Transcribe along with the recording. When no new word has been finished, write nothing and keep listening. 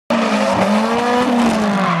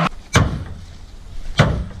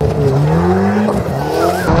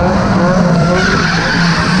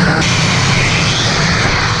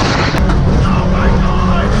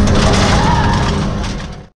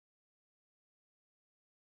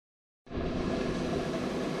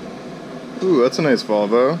Ooh, that's a nice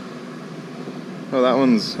Volvo. Oh, that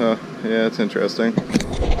one's, yeah, it's interesting.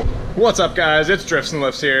 What's up, guys? It's Drifts and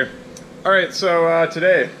Lifts here. All right, so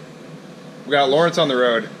today we got Lawrence on the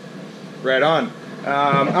road. Right on.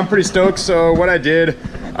 I'm pretty stoked. So what I did,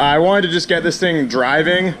 I wanted to just get this thing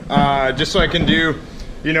driving, just so I can do,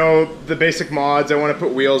 you know, the basic mods. I want to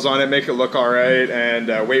put wheels on it, make it look all right,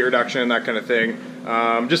 and weight reduction, that kind of thing.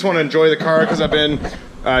 Just want to enjoy the car because I've been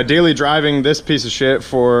daily driving this piece of shit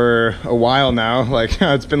for a while now. Like,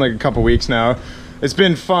 it's been like a couple weeks now. It's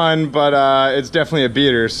been fun, but it's definitely a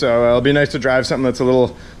beater. So it'll be nice to drive something that's a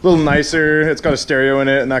little nicer. It's got a stereo in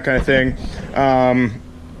it and that kind of thing.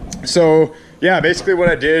 So yeah, basically what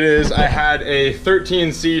I did is I had a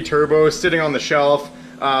 13C turbo sitting on the shelf.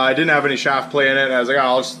 I didn't have any shaft play in it. And I was like,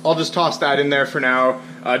 oh, I'll just toss that in there for now,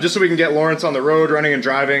 just so we can get Lawrence on the road running and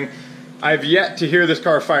driving. I've yet to hear this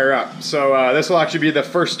car fire up. So this will actually be the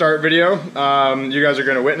first start video. You guys are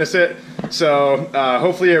gonna witness it. So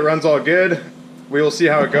hopefully it runs all good. We will see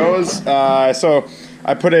how it goes. So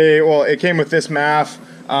I put it came with this MAF.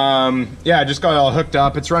 Yeah, I just got it all hooked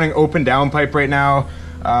up. It's running open downpipe right now.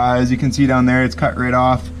 As you can see down there, it's cut right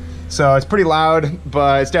off. So it's pretty loud,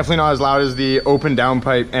 but it's definitely not as loud as the open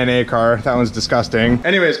downpipe NA car. That one's disgusting.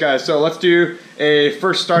 Anyways, guys, so let's do a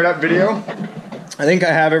first startup video. I think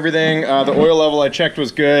I have everything. The oil level I checked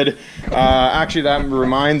was good. Actually, that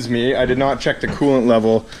reminds me, I did not check the coolant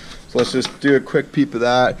level. So let's just do a quick peep of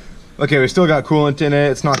that. Okay, we still got coolant in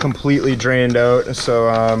it. It's not completely drained out,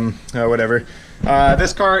 so whatever.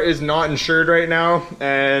 This car is not insured right now,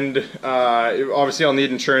 and obviously I'll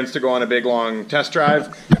need insurance to go on a big long test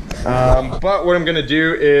drive. But what I'm gonna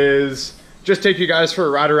do is just take you guys for a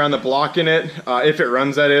ride around the block in it, if it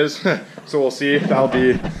runs, that is. So we'll see. That'll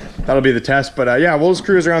be the test. But yeah, we'll just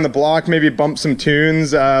cruise around the block, maybe bump some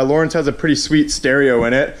tunes. Lawrence has a pretty sweet stereo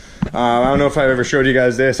in it. I don't know if I've ever showed you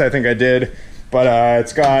guys this. I think I did. But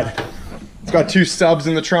it's got two subs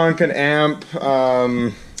in the trunk, an amp.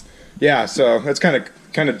 Yeah, so that's kind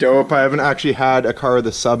of dope. I haven't actually had a car with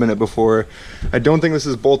a sub in it before. I don't think this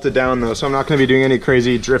is bolted down though, so I'm not going to be doing any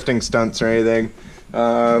crazy drifting stunts or anything.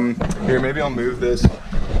 Here, maybe I'll move this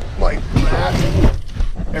like that.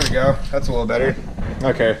 There we go. That's a little better.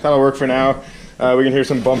 Okay, that'll work for now. We can hear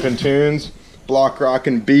some bumping tunes, block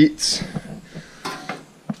rockin' beats.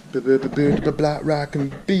 Black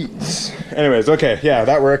rockin' beats. Anyways, okay, yeah,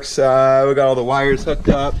 that works. We got all the wires hooked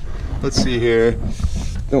up. Let's see here.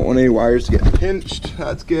 Don't want any wires to get pinched.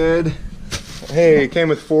 That's good. Hey, it came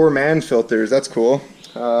with 4 man filters. That's cool.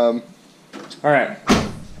 All right.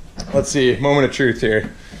 Let's see. Moment of truth here.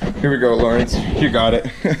 Here we go, Lawrence. You got it.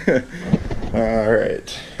 All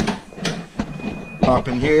right. Hop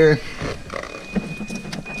in here.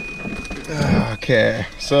 Okay.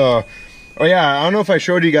 So, oh yeah, I don't know if I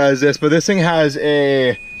showed you guys this, but this thing has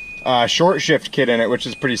a short shift kit in it, which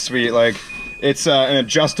is pretty sweet. Like, it's an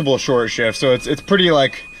adjustable short shift, so it's pretty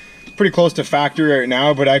close to factory right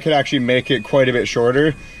now, but I could actually make it quite a bit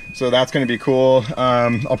shorter, so that's going to be cool.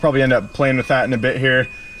 I'll probably end up playing with that in a bit here.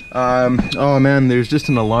 Oh man, there's just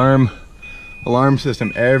an alarm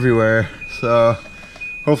system everywhere, so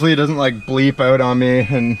hopefully it doesn't like bleep out on me,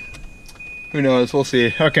 and who knows, we'll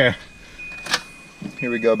see. Okay,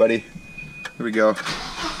 here we go, buddy. Here we go.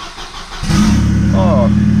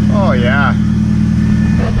 Oh yeah.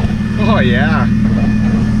 Oh yeah,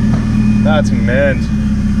 that's mint.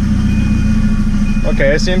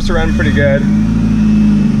 Okay, it seems to run pretty good.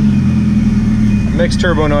 Mixed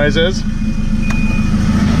turbo noises.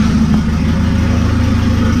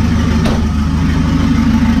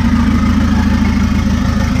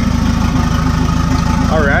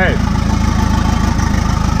 All right.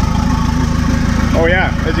 Oh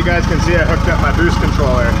yeah, as you guys can see, I hooked up my boost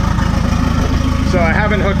controller. So I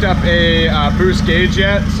haven't hooked up a boost gauge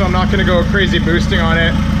yet, so I'm not gonna go crazy boosting on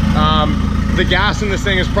it. The gas in this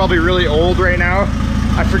thing is probably really old right now.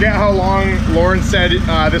 I forget how long Lawrence said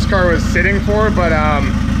this car was sitting for, but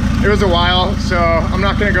it was a while, so I'm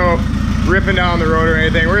not gonna go ripping down the road or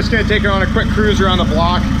anything. We're just gonna take it on a quick cruise around the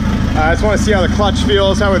block. I just wanna see how the clutch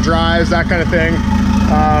feels, how it drives, that kind of thing.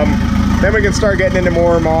 Then we can start getting into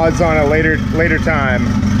more mods on a later time.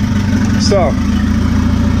 So,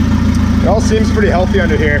 it all seems pretty healthy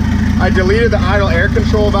under here. I deleted the idle air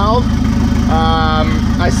control valve.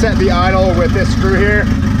 I set the idle with this screw here.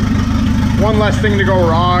 One less thing to go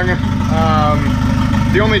wrong.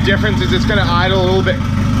 The only difference is it's gonna idle a little bit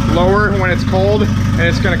lower when it's cold, and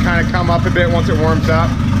it's gonna kind of come up a bit once it warms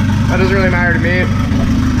up. That doesn't really matter to me.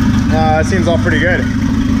 It seems all pretty good.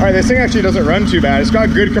 All right, this thing actually doesn't run too bad. It's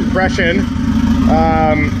got good compression.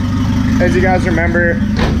 As you guys remember,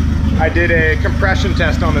 I did a compression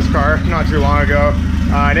test on this car not too long ago,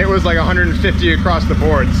 and it was like 150 across the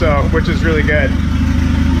board, so which is really good.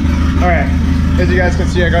 All right, as you guys can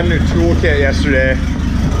see, I got a new toolkit yesterday.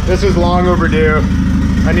 This was long overdue.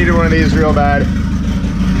 I needed one of these real bad.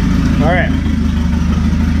 All right,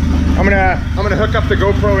 I'm gonna hook up the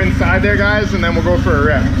GoPro inside there, guys, and then we'll go for a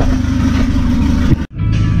rip.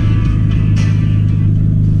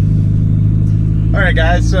 All right,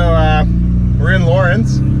 guys, so we're in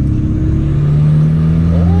Lawrence.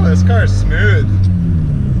 Oh, this car is smooth.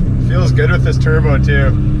 Feels good with this turbo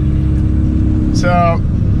too. So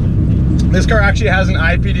this car actually has an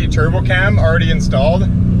IPD turbo cam already installed,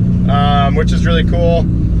 which is really cool.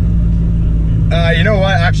 You know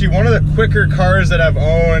what? Actually, one of the quicker cars that I've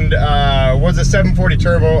owned was a 740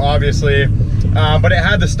 turbo, obviously, but it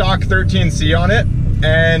had the stock 13C on it,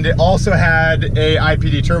 and it also had a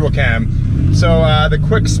IPD turbo cam. So the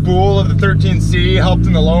quick spool of the 13C helped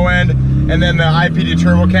in the low end, and then the IPD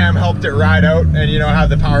turbo cam helped it ride out and, you know, have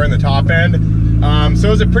the power in the top end. So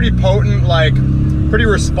it was a pretty potent, like, pretty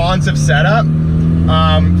responsive setup.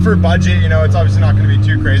 For budget, you know, it's obviously not going to be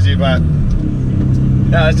too crazy, but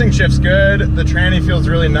yeah, this thing shifts good. The tranny feels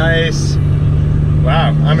really nice.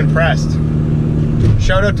 Wow, I'm impressed.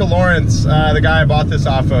 Shout out to Lawrence, the guy I bought this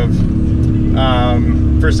off of,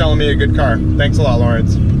 for selling me a good car. Thanks a lot,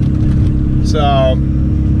 Lawrence. So,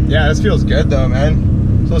 yeah, this feels good though, man.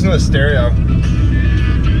 So listen to the stereo.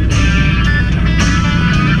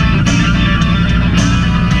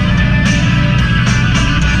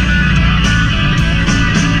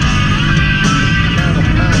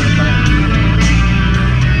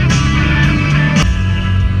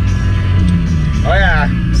 Oh yeah,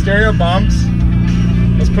 stereo bumps.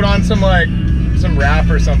 Let's put on some rap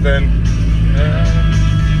or something.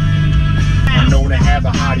 I'm known to have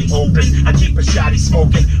a hottie open. I keep a shotty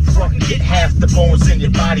smoking. Front and get half the bones in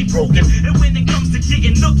your body broken. And when it comes to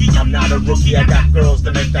getting nookie, I'm not a rookie. I got girls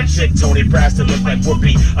that make that chick Tony Braxton look like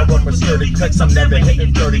Whoopi. I run with sturdy clicks. I'm never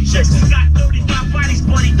hitting dirty chicks. Got 35 bodies,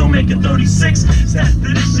 buddy. Don't make it 36. Step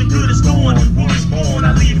to this shit good as going. War is born.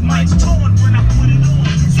 I leave mics torn when I put it on.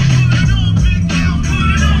 So put it on, big down,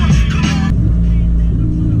 put it on. Come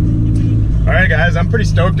on. All right, guys, I'm pretty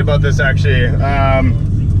stoked about this actually.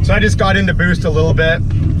 So I just got into boost a little bit.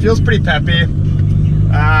 Feels pretty peppy.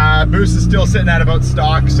 Boost is still sitting at about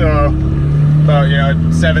stock, so about, you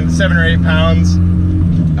know, 7 or 8 pounds.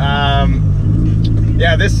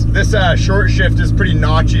 Yeah, this short shift is pretty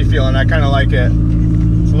notchy feeling. I kind of like it.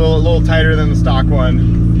 It's a little tighter than the stock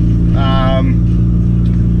one.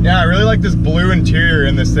 Yeah, I really like this blue interior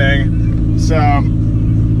in this thing. So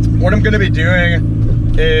what I'm going to be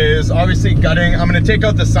doing is obviously gutting. I'm going to take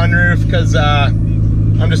out the sunroof because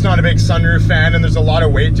I'm just not a big sunroof fan, and there's a lot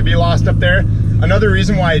of weight to be lost up there. Another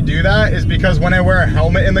reason why I do that is because when I wear a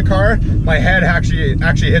helmet in the car, my head actually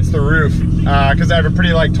hits the roof because I have a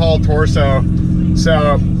pretty tall torso,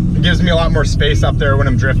 so it gives me a lot more space up there when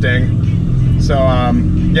I'm drifting. So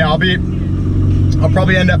yeah, I'll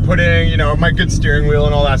probably end up putting, you know, my good steering wheel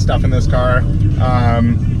and all that stuff in this car.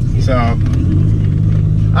 So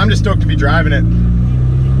I'm just stoked to be driving it.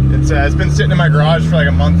 It's been sitting in my garage for like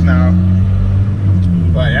a month now.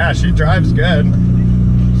 But yeah, she drives good.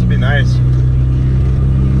 This will be nice.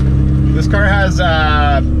 This car has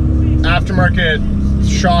aftermarket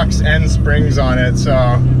shocks and springs on it,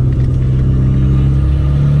 so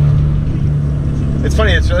it's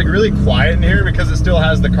funny, it's like really quiet in here because it still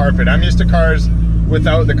has the carpet. I'm used to cars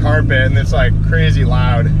without the carpet and it's like crazy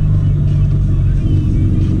loud.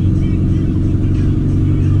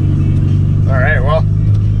 All right, well,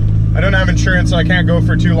 I don't have insurance, so I can't go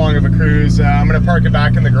for too long of a cruise. I'm gonna park it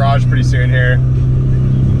back in the garage pretty soon here.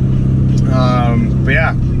 But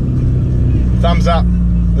yeah, thumbs up.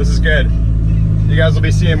 This is good. You guys will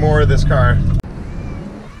be seeing more of this car.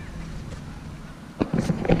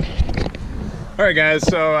 All right, guys.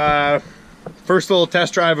 So first little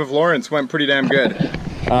test drive of Lawrence went pretty damn good.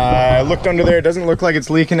 I looked under there. It doesn't look like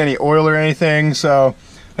it's leaking any oil or anything. So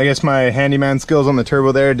I guess my handyman skills on the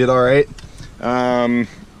turbo there did all right.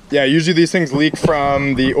 Yeah, usually these things leak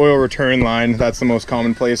from the oil return line. That's the most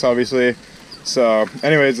common place, obviously. So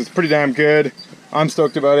anyways, it's pretty damn good. I'm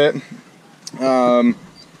stoked about it.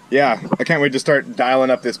 Yeah, I can't wait to start dialing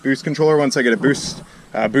up this boost controller once I get a boost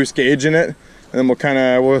gauge in it. And then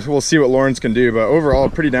we'll see what Lawrence can do. But overall,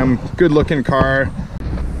 pretty damn good looking car.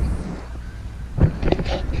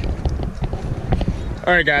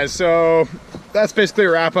 All right, guys, so that's basically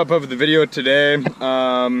a wrap up of the video today.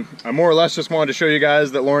 I more or less just wanted to show you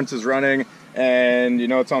guys that Lawrence is running and, you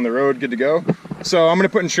know, it's on the road, good to go. So I'm gonna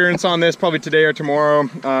put insurance on this probably today or tomorrow.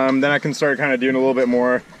 Then I can start kind of doing a little bit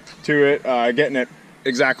more to it, getting it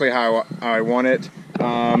exactly how I want it.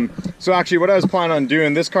 So actually what I was planning on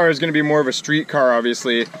doing, this car is going to be more of a street car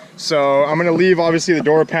obviously, so I'm going to leave obviously the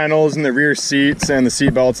door panels and the rear seats and the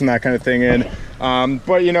seat belts and that kind of thing in,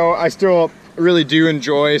 but you know, I still really do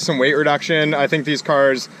enjoy some weight reduction. I think these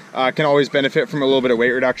cars can always benefit from a little bit of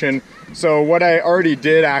weight reduction. So what I already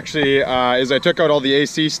did actually is I took out all the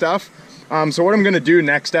AC stuff. So what I'm going to do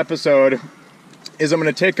next episode is I'm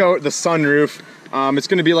going to take out the sunroof. It's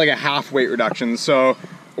going to be like a half weight reduction. So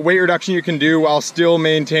weight reduction you can do while still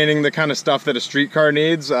maintaining the kind of stuff that a street car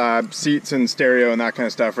needs, seats and stereo and that kind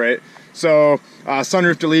of stuff, right? So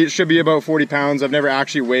sunroof delete should be about 40 pounds. I've never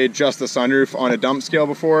actually weighed just the sunroof on a dump scale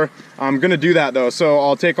before. I'm gonna do that though. So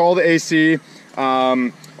I'll take all the AC stuff,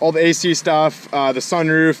 the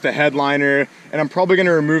sunroof, the headliner, and I'm probably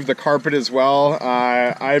gonna remove the carpet as well.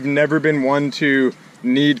 I've never been one to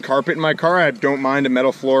need carpet in my car. I don't mind a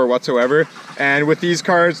metal floor whatsoever. And with these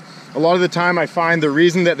cars, a lot of the time I find the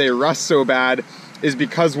reason that they rust so bad is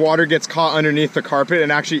because water gets caught underneath the carpet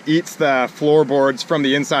and actually eats the floorboards from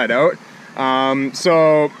the inside out.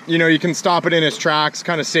 So you know, you can stop it in its tracks,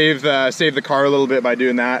 kind of save the car a little bit by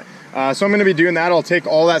doing that. So I'm going to be doing that. I'll take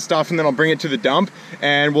all that stuff and then I'll bring it to the dump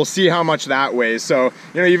and we'll see how much that weighs. So,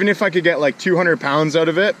 you know, even if I could get like 200 pounds out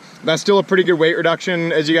of it, that's still a pretty good weight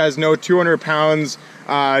reduction. As you guys know, 200 pounds,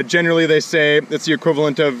 generally they say it's the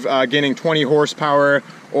equivalent of gaining 20 horsepower,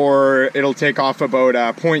 or it'll take off about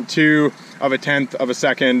 0.2 of a tenth of a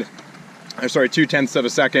second, or sorry, 2/10 of a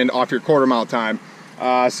second off your quarter mile time.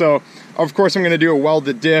 So of course I'm going to do a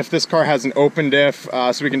welded diff. This car has an open diff,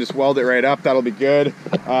 so we can just weld it right up. That'll be good.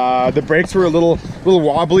 The brakes were a little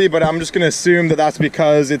wobbly, but I'm just going to assume that that's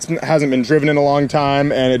because it hasn't been driven in a long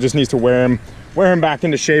time and it just needs to wear him back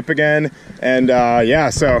into shape again. And yeah,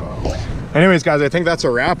 so anyways guys, I think that's a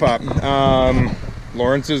wrap up.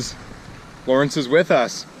 Lawrence is with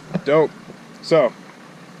us. Dope. So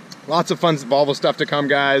lots of fun Volvo stuff to come,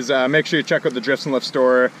 guys. Make sure you check out the Drifts and Lifts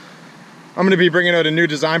store. I'm going to be bringing out a new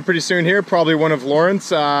design pretty soon here, probably one of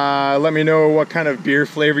Lawrence. Let me know what kind of beer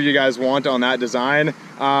flavor you guys want on that design.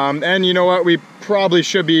 And you know what, we probably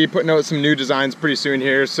should be putting out some new designs pretty soon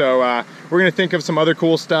here. So we're going to think of some other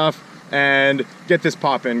cool stuff and get this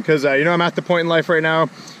popping, because you know, I'm at the point in life right now,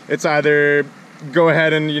 it's either go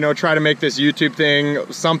ahead and, you know, try to make this YouTube thing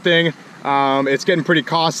something. It's getting pretty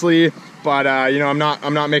costly, but you know, I'm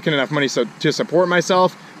not making enough money to support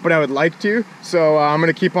myself, but I would like to. So I'm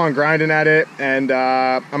gonna keep on grinding at it, and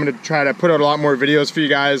I'm gonna try to put out a lot more videos for you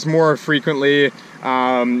guys more frequently.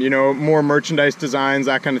 You know, more merchandise designs,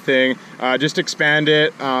 that kind of thing. Just expand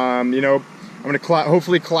it. You know, I'm gonna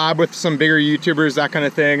hopefully collab with some bigger YouTubers, that kind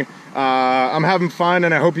of thing. I'm having fun,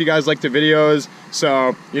 and I hope you guys like the videos.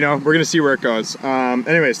 So, you know, we're gonna see where it goes.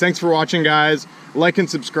 Anyways, thanks for watching, guys. Like and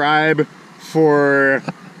subscribe for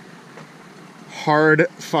hard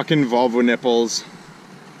fucking Volvo nipples.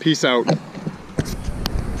 Peace out.